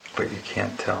but you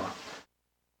can't tell.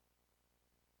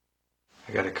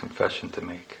 I got a confession to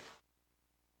make.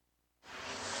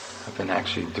 I've been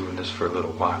actually doing this for a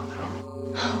little while now.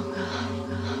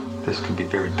 This could be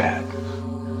very bad.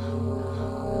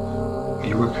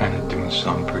 You were kind of doing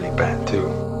something pretty bad too.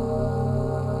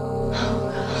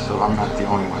 So I'm not the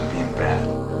only one being bad.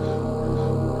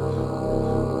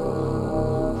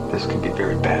 This could be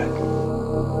very bad.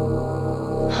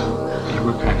 You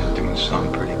were kind of doing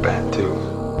something pretty bad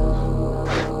too.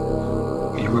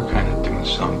 You were kind of doing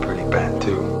something pretty bad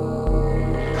too.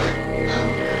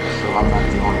 So I'm not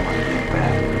the only one being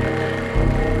bad.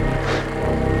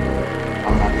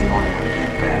 I'm not the only one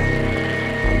being bad.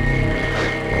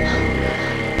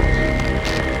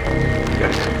 I got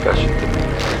a confession to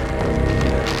make.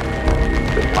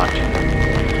 Been watching.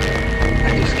 I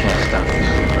just can't stop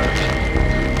thinking about you.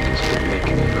 It's been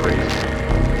making me crazy.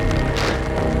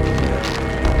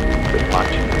 Been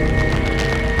watching.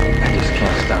 I just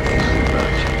can't stop thinking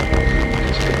about you.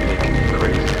 It's been making me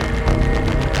crazy.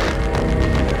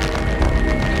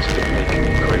 It's been making me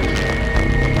crazy.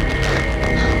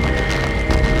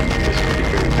 This could be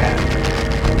very bad.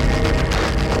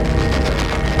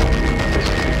 This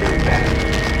could be very bad.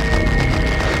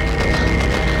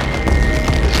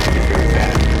 This could be very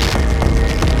bad.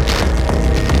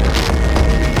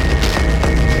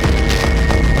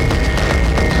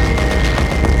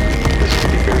 This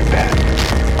could be very bad.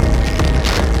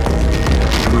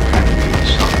 You were kind of doing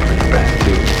something pretty bad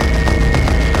too.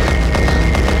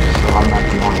 So I'm not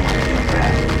the only one being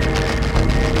bad.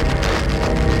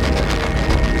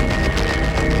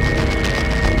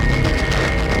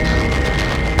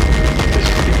 This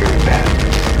could be very bad.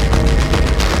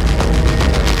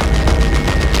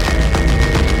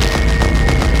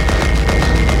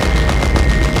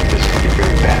 This could be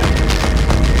very bad.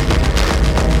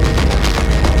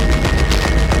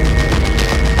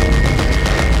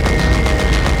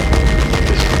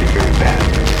 This could be very bad.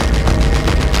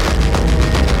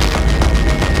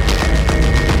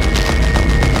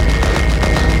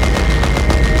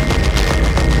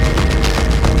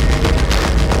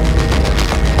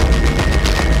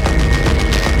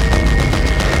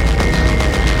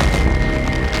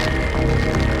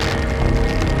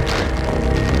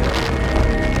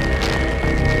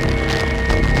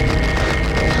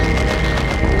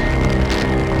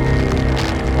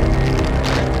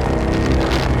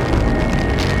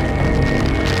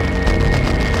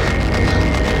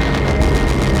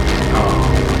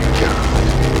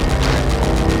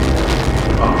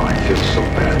 I feel so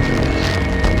bad for this.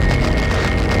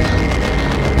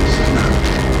 This is not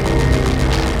right.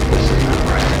 This is not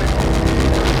right.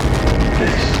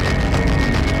 This is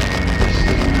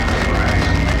not right.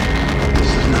 This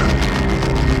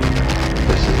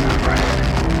is not right.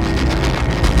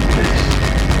 This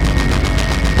is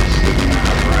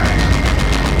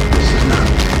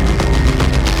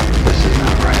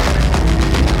not right. This is not right.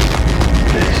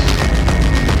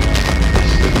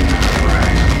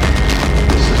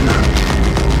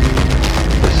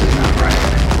 This is not right.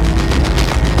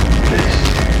 This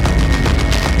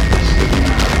is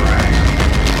not right.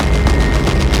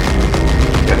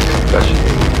 Got a confession.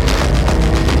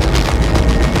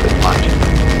 Been watching.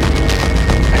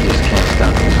 I just can't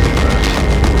stop thinking about you.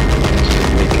 It's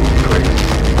been making me crazy.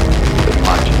 Been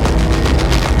watching.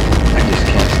 I just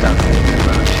can't stop thinking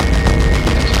about you.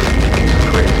 It's been making me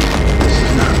crazy. This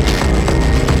is not right.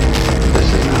 This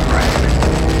is not right.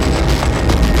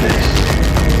 This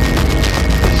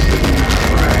is not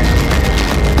right.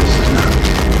 This is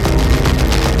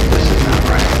not right. This is not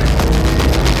right. This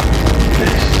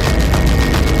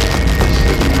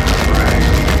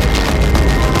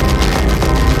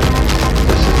is not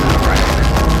right. This is not right.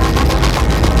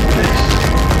 This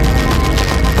is not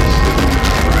right.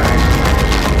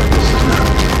 This is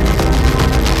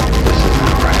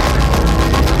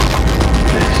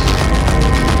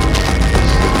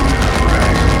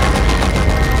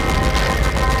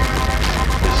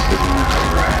not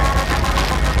right.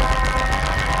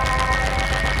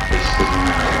 This is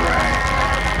not right.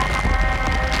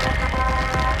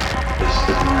 This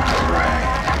is not right.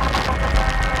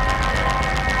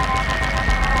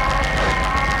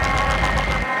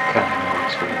 Kind of no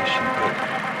explanation, but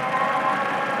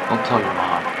don't tell your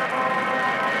mom.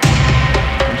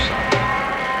 I'm sorry.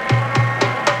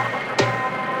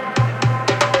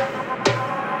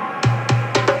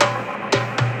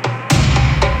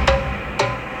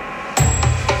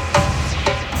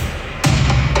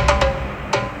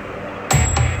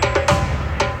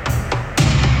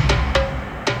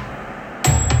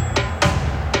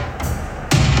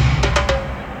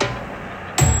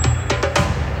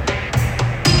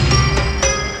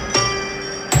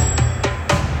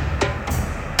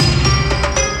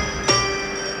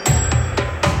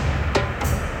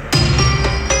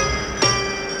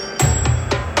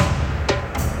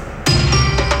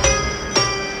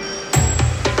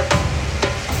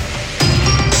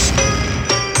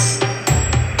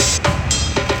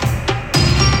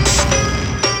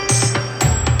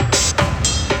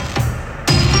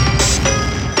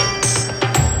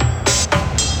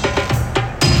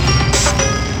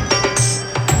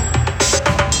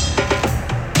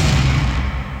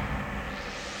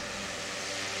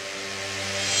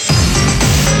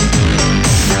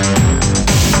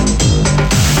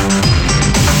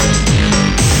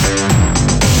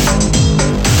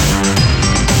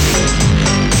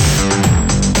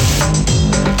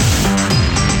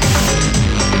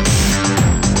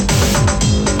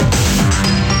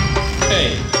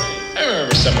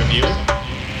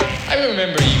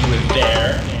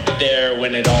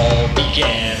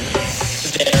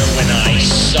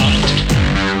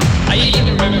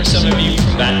 some of you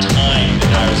from that time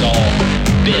that I was all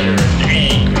bitter and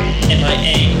angry. Am I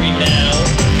angry now?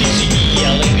 Do you see me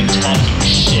yelling and talking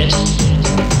shit?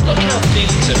 Look how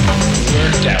things have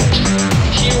worked out.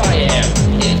 Here I am,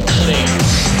 in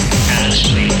Clings,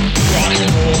 Ashley, rock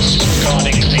and roll super god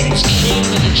in Clings, king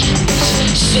of the Jews,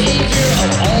 savior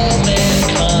of all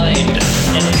mankind.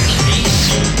 And in case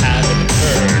you haven't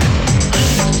heard,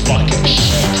 I'm fucking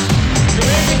shit. From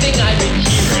everything I've been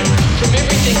hearing, from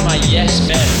everything my yes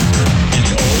men, and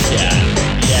oh yeah,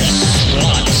 yes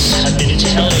sluts have been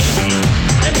telling me,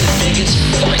 I'm the biggest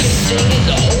fucking thing in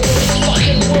the whole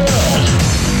fucking world.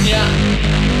 Yeah,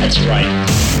 that's right.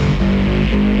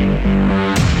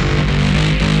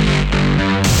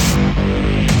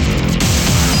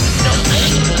 No, I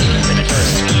didn't believe them at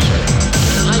first either.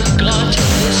 I've got to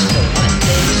listen to what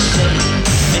they say.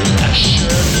 They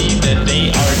assure me that they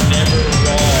are never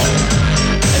wrong.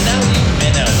 And now you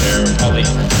men out there are probably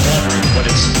wondering what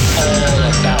it's all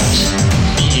about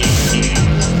being me.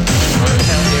 Women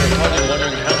out there are probably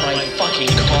wondering how my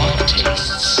fucking cock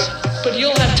tastes. But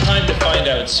you'll have time to find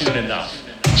out soon enough.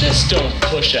 Just don't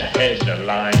push ahead in the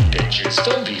line, bitches.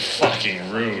 Don't be fucking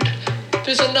rude.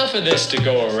 There's enough of this to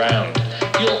go around.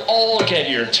 You'll all get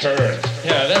your turn.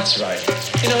 Yeah, that's right.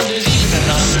 You know, there's even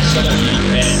enough for some of you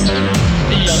men.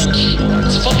 The young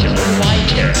keyboards. Fucking what do I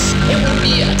care? It would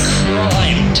be a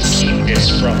crime to keep this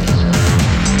from you.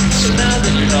 So now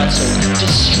that you're not so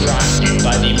distracted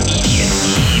by the immediate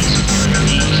needs of your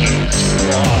leaking,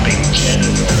 throbbing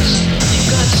genitals,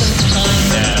 you've got some time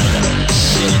now to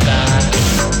sit back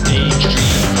and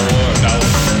daydream more about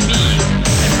me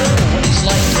and wonder what it's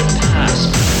like to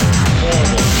pass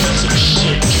normal piece of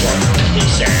shit drunk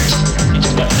pissant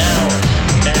into what now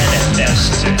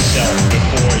manifests itself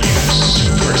before you,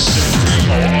 super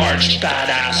supremo arch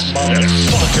badass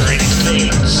motherfucker in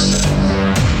things.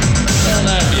 Well,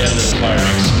 that'd be a little hard to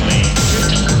explain. Your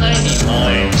tiny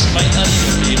minds might not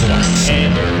even be able to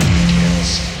handle details.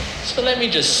 So let me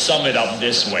just sum it up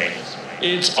this way.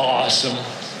 It's awesome.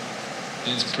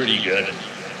 It's pretty good.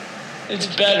 It's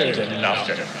better than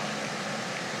nothing.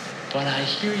 But I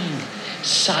hear you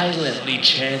silently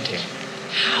chanting,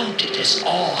 how did this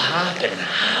all happen?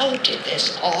 How did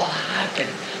this all happen?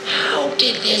 How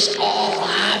did this all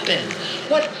happen?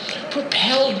 What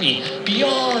propelled me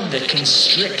beyond the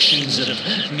constrictions of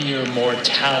mere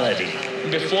mortality?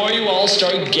 Before you all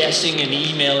start guessing and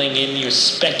emailing in your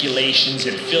speculations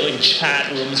and filling chat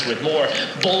rooms with more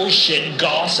bullshit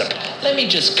gossip, let me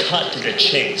just cut to the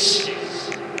chase.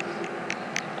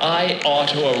 I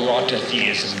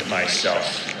autoerototheismed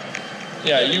myself.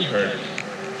 Yeah, you heard me.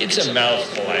 It's a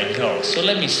mouthful, I know, so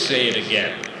let me say it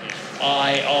again.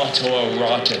 I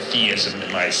autoerototheismed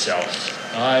myself.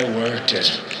 I worked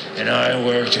it, and I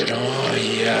worked it. Oh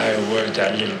yeah, I worked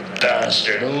that little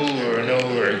bastard over and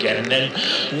over again. And then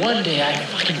one day I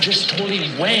fucking just totally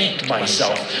wanked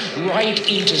myself right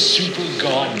into super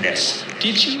godness.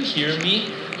 Did you hear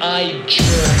me? I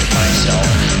jerked myself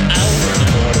out of the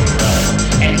mortal realm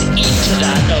and into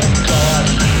that of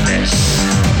godliness.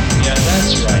 Yeah,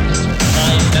 that's right.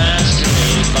 I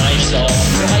masturbated myself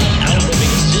right out of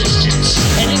existence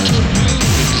and into a new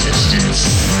existence.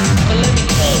 But let me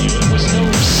tell you, it was no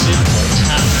simple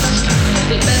task.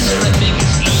 Think that sort of thing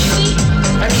is easy?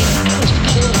 I mean, I was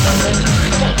pulling on my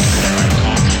fucking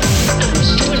cock. I was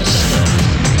doing something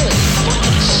really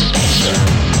fucking special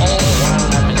all while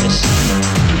having this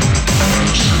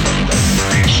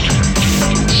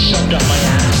shoved up my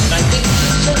ass. And I think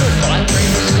some of the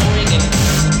vibrate was going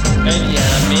and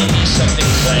yeah, maybe something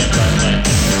slammed on my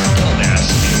head. Don't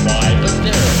ask me why, but there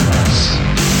it was.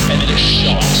 And then a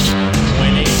shot,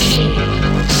 when it came,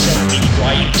 sent me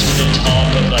right to the top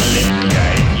of Olympia,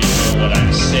 if you know what I'm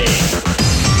saying.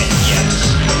 And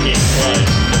yes, it was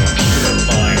the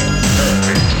pure-mind,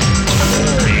 perfect,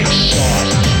 glorious shot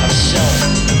of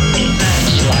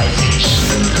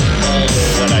self-immaculization.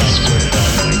 Although what I squirted on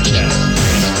my chest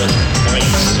wasn't quite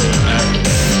so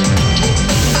immaculate.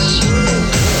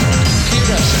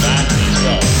 Cleared up some acne as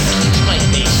well. Keeps my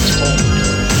face toned,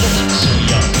 looking so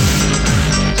young.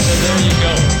 So there you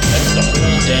go. That's the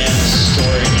whole damn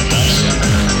story in a nutshell.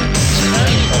 So now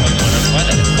you're probably wondering why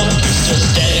the fuck you're still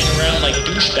standing around like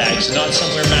douchebags, not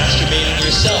somewhere masturbating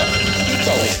yourself. You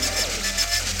probably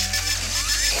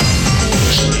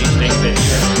foolishly think that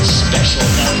you're special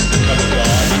enough to become a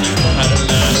god and you know how to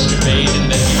masturbate and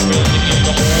that you're willing to give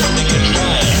the whole thing a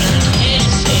try. And you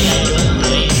can't say I don't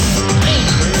blame you. I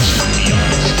encourage you to be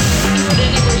honest. Do it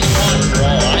anywhere you want for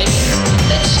all I care.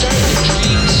 Let's start the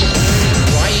dream squirting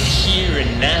right here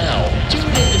and now. Do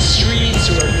it in the streets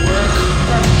or at work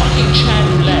or a fucking chat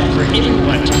roulette for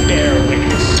anyone to bear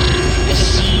witness. The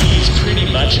sea is pretty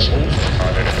much much over,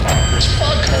 other departments.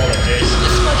 Fuck all of this.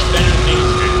 There's much better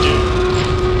things to do.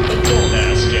 But don't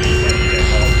ask anybody to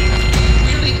help you.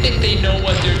 You really think they know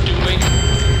what they're doing?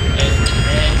 And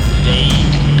can they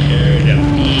compare to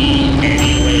me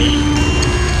anyway?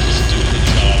 Just do the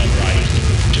job right.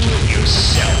 Do it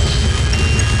yourself.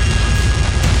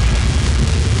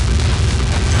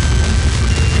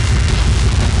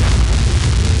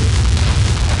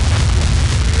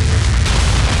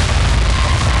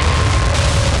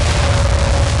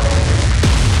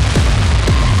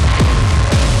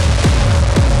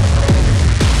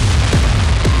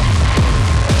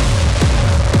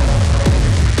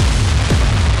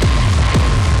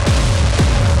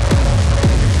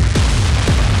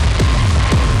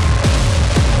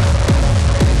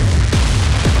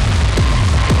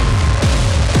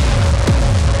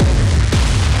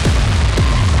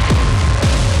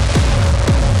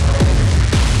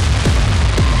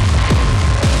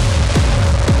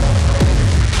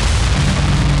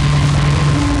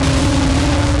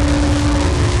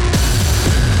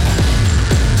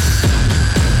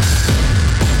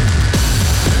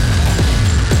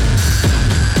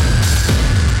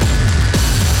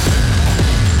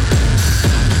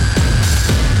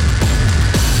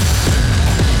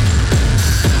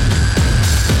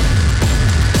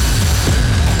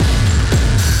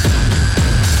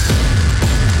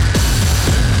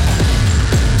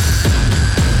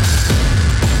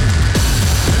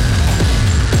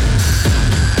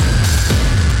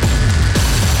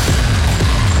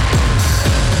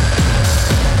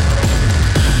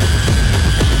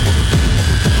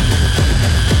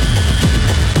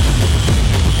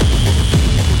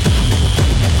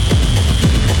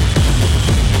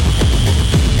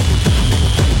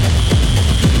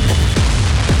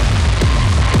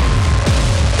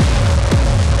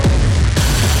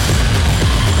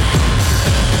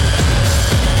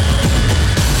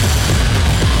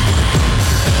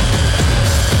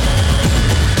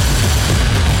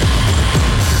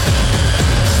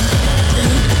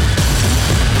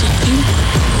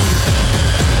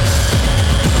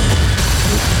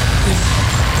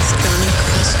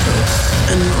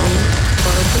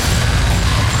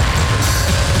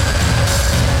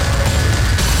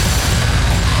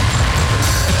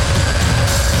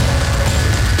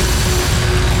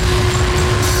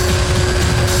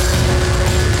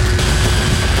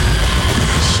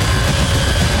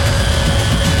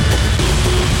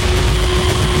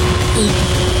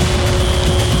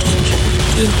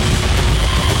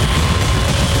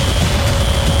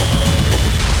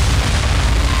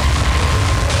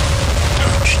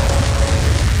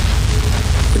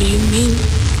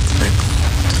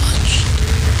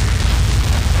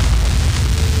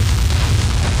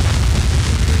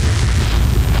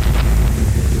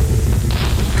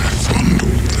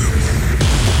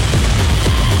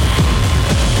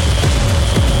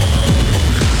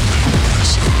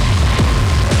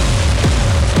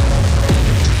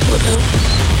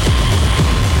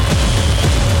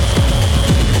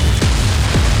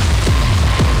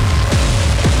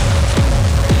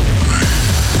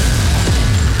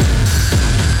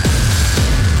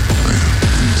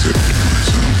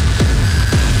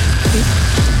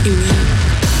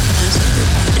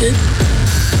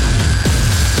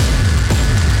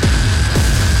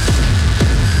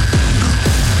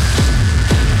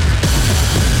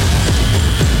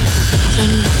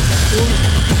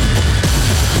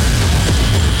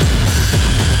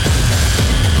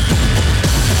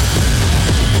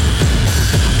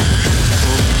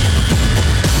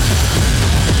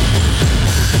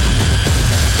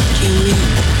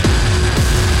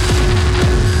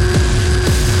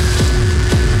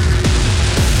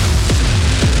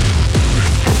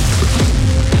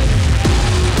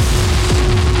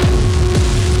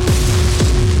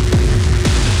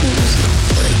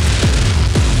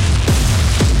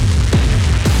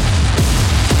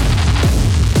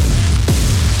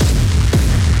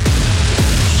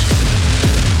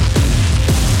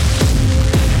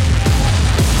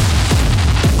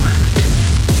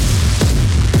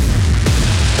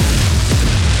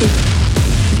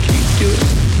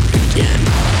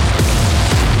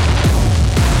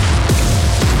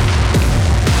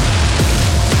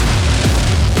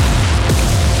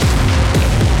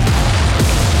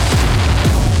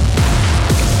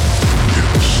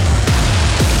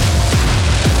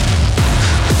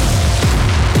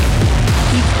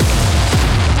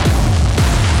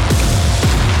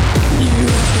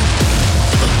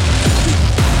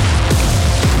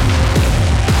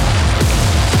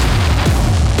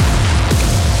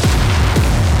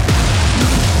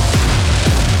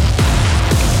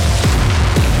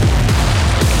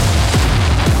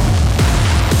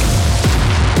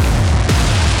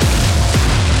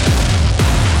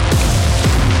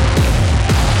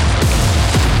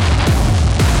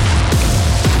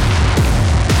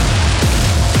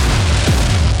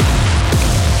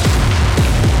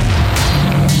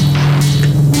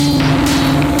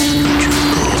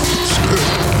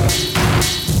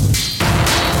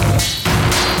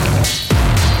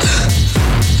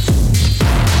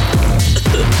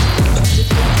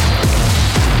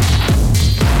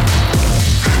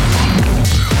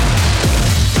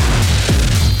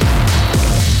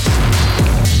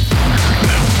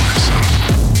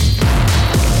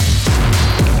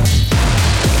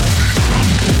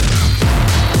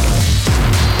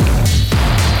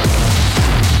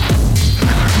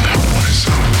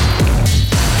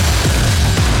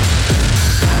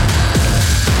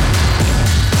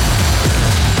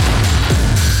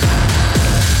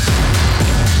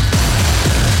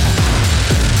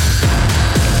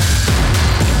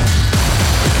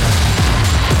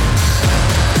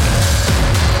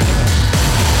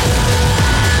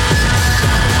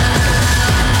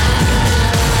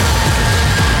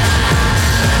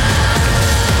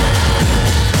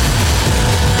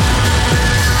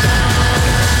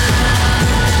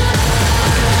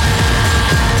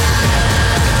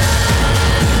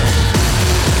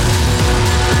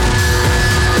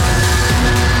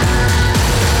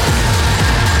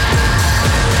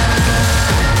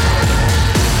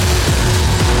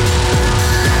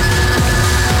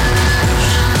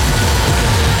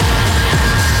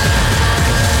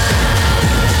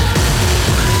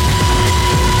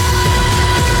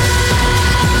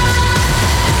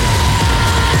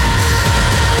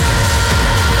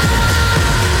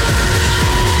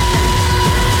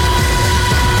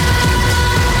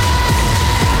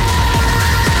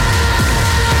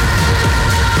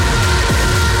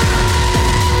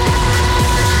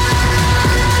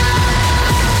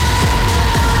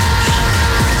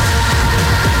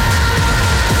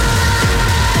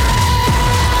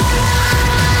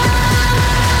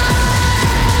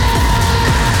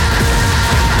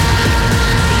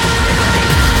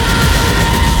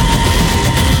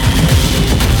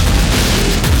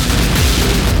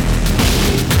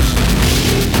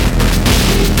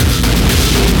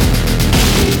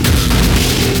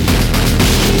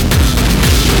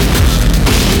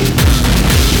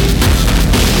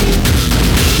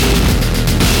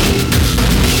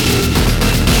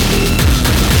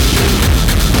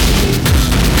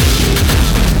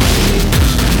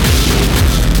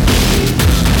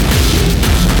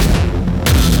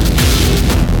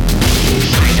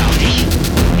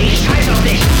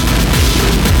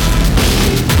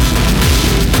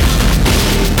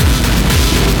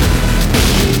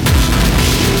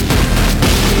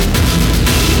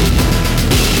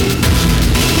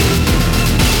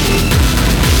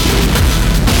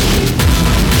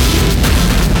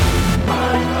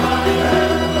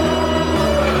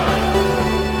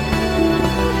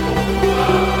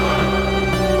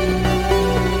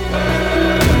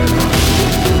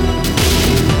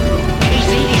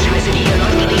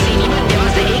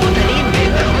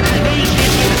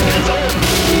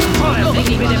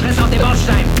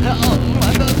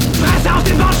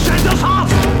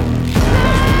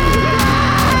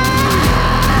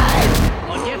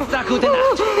 Gute Nacht.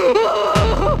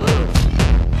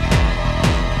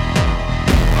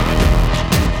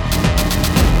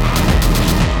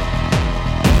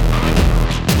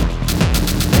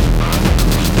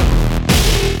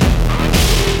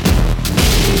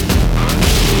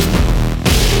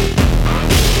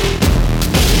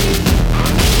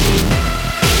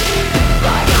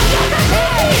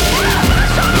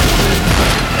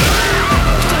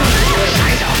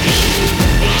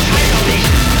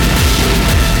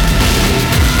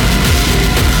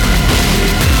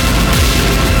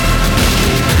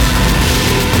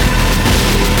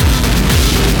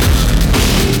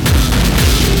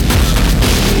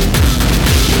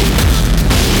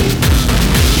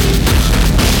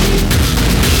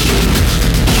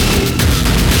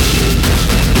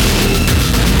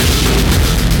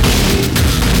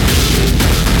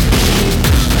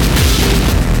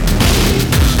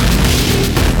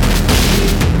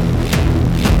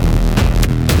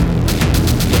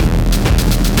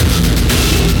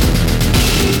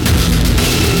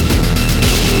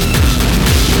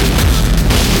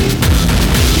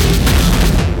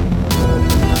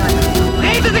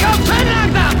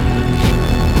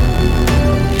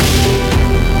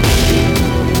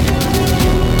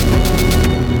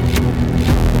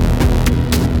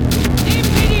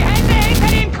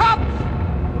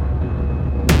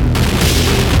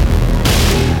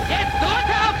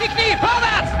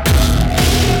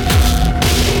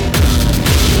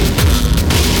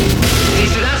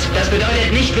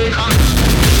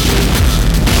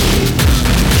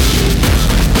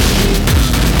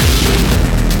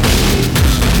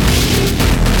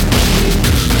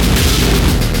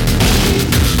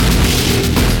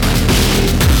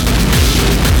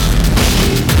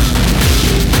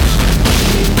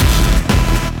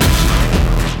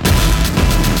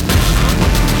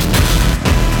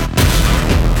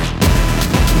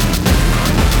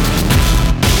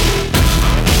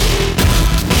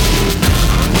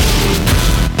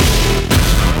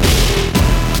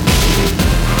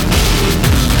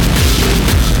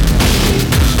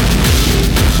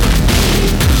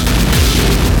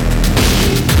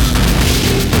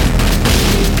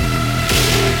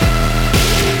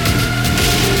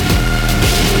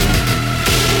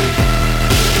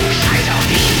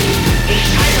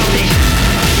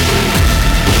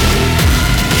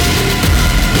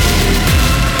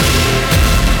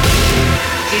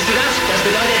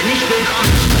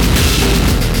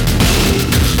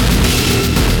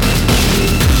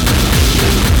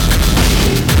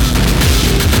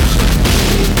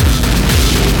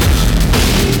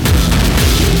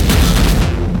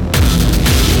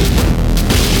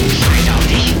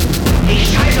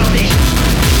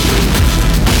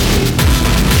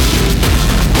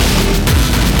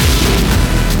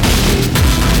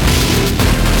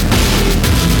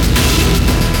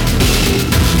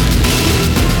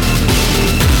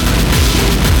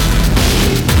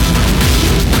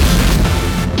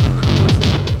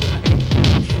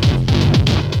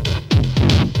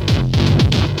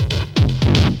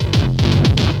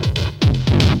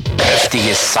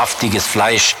 saftiges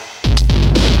Fleisch.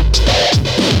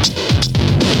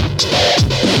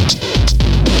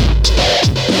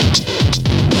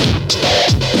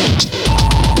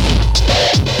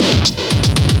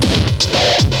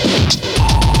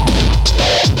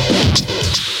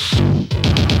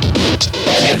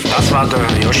 Das war der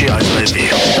Yoshi als Welpe.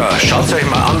 Ja, schaut euch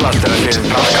mal an, was der für ein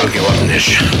Prachtkerl geworden ist.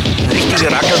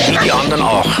 Richtige Rackel wie die anderen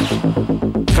auch.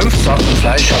 5 Sorten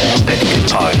Fleisch hat nur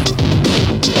Pedigree-Tal.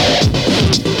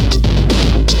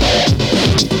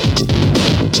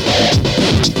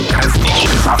 Kräftig,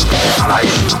 saftiges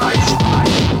Fleisch.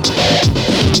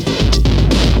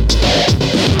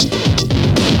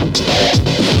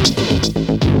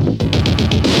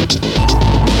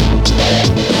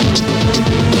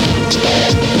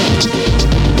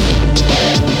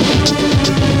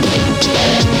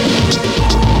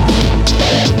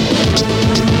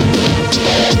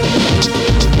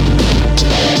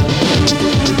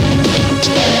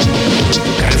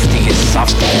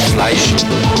 Fleisch.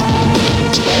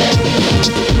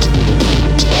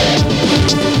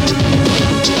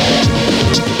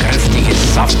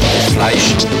 Kräftiges, saftiges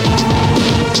Fleisch.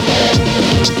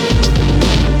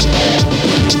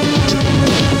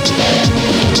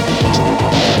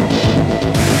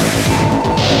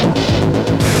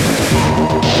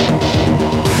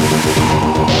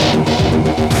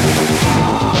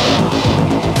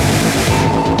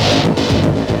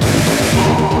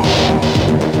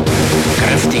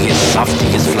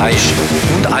 Saftiges Fleisch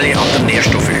und alle anderen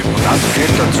Nährstoffe. Und das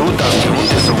führt dazu, dass die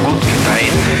Hunde so gut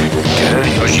gedeihen.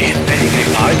 Yoshi, Pedigree,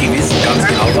 die wissen ganz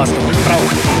genau, was der Hund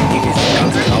braucht. Die wissen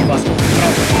ganz genau, was der Hund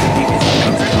braucht.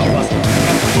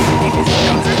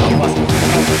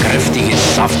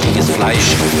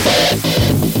 Fleisch.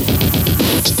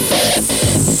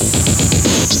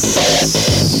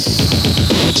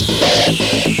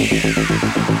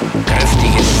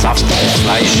 Kräftiges, saftiges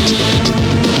Fleisch.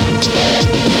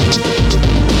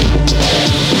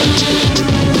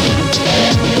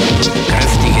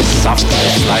 Kräftiges,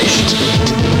 saftiges Fleisch.